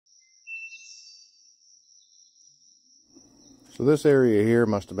So this area here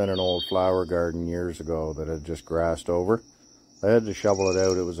must have been an old flower garden years ago that had just grassed over. I had to shovel it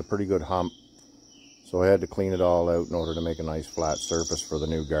out. It was a pretty good hump, so I had to clean it all out in order to make a nice flat surface for the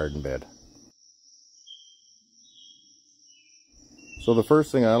new garden bed. So the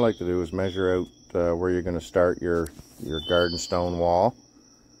first thing I like to do is measure out where you're going to start your garden stone wall.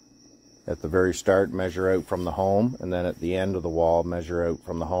 At the very start, measure out from the home, and then at the end of the wall, measure out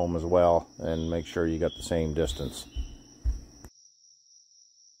from the home as well, and make sure you got the same distance.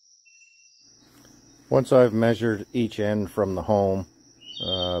 Once I've measured each end from the home,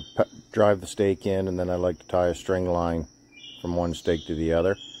 drive the stake in, and then I like to tie a string line from one stake to the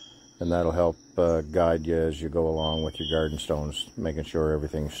other, and that'll help guide you as you go along with your garden stones, making sure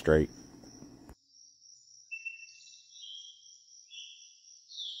everything's straight.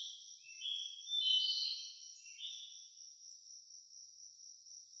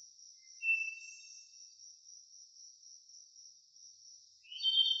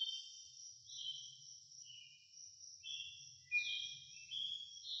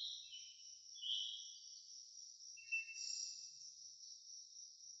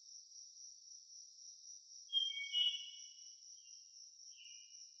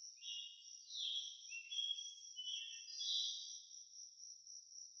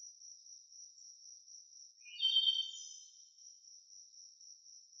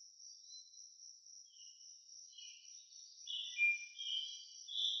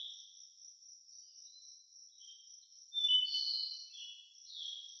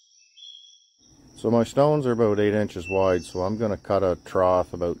 So my stones are about 8 inches wide, so I'm going to cut a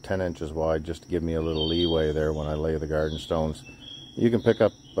trough about 10 inches wide just to give me a little leeway there when I lay the garden stones. You can pick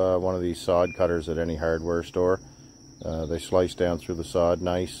up one of these sod cutters at any hardware store. They slice down through the sod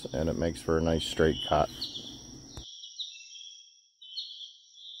nice, and it makes for a nice straight cut.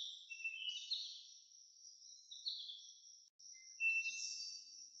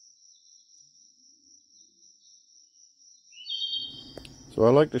 So I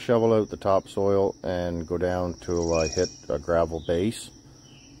like to shovel out the topsoil and go down till I hit a gravel base.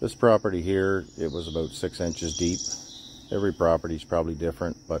 This property here, it was about 6 inches deep. Every property is probably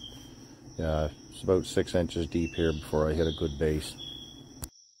different, but it's about 6 inches deep here before I hit a good base.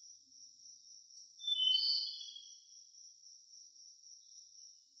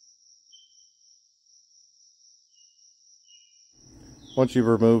 Once you've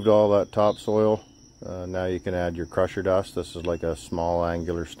removed all that topsoil, now you can add your crusher dust. This is like a small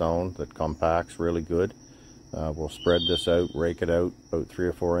angular stone that compacts really good. We'll spread this out, rake it out about 3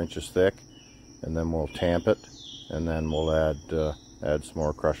 or 4 inches thick, and then we'll tamp it, and then we'll add some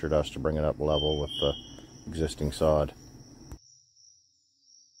more crusher dust to bring it up level with the existing sod.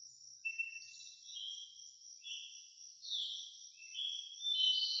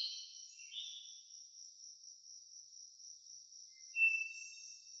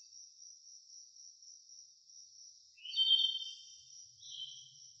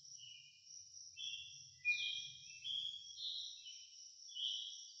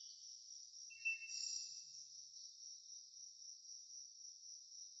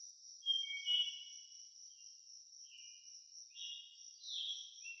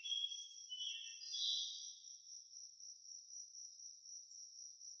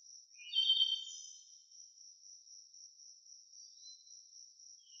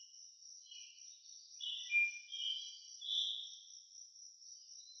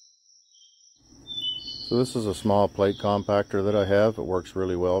 So this is a small plate compactor that I have. It works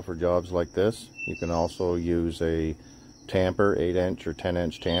really well for jobs like this. You can also use a tamper, 8-inch or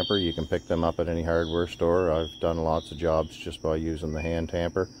 10-inch tamper. You can pick them up at any hardware store. I've done lots of jobs just by using the hand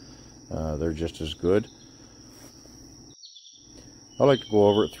tamper. They're just as good. I like to go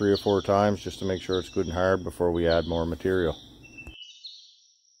over it 3 or 4 times just to make sure it's good and hard before we add more material.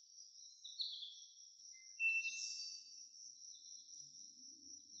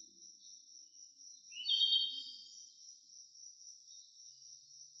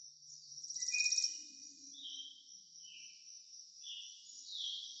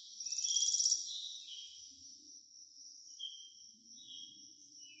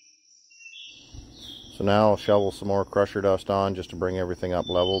 So now I'll shovel some more crusher dust on just to bring everything up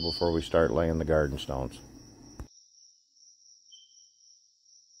level before we start laying the garden stones.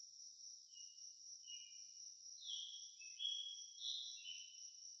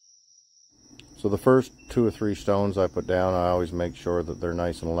 So the first 2 or 3 stones I put down, I always make sure that they're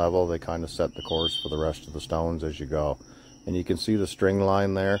nice and level. They kind of set the course for the rest of the stones as you go. And you can see the string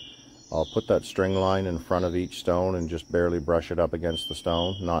line there. I'll put that string line in front of each stone and just barely brush it up against the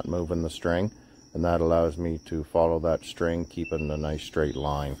stone, not moving the string. And that allows me to follow that string, keeping a nice straight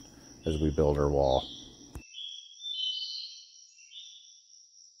line as we build our wall.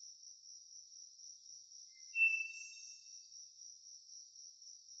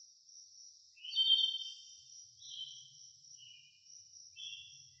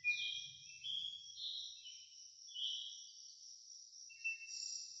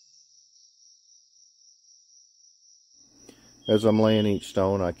 As I'm laying each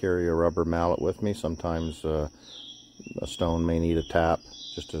stone, I carry a rubber mallet with me. Sometimes a stone may need a tap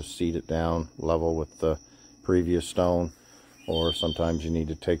just to seat it down level with the previous stone, or sometimes you need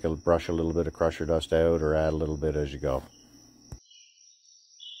to brush a little bit of crusher dust out or add a little bit as you go.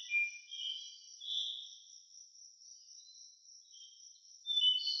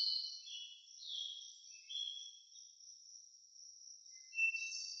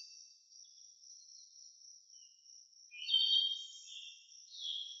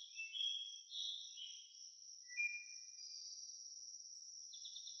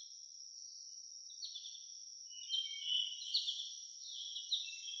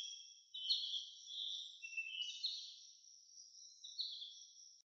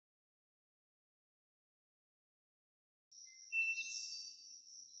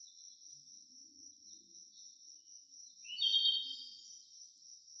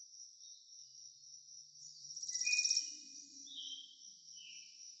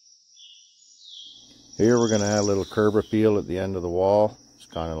 Here we're going to add a little curb appeal at the end of the wall. It's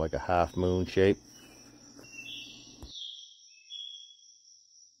kind of like a half moon shape.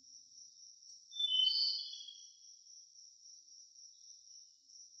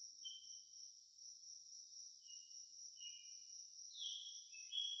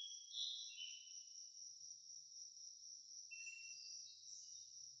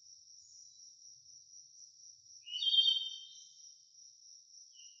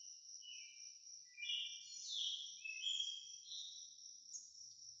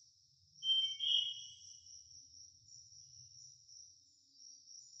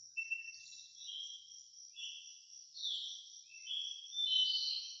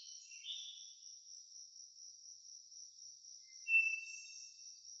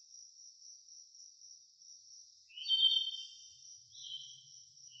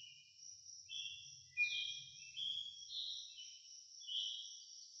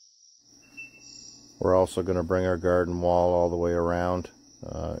 We're also going to bring our garden wall all the way around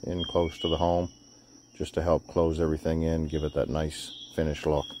in close to the home, just to help close everything in, give it that nice finished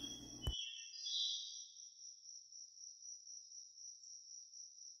look.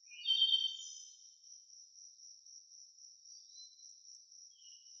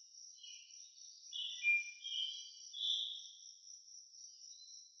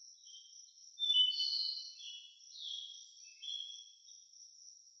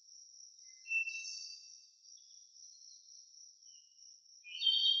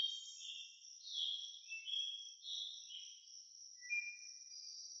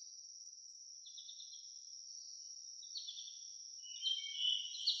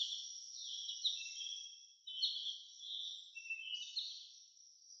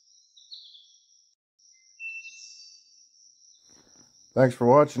 Thanks for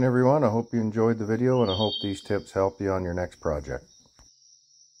watching, everyone. I hope you enjoyed the video, and I hope these tips help you on your next project.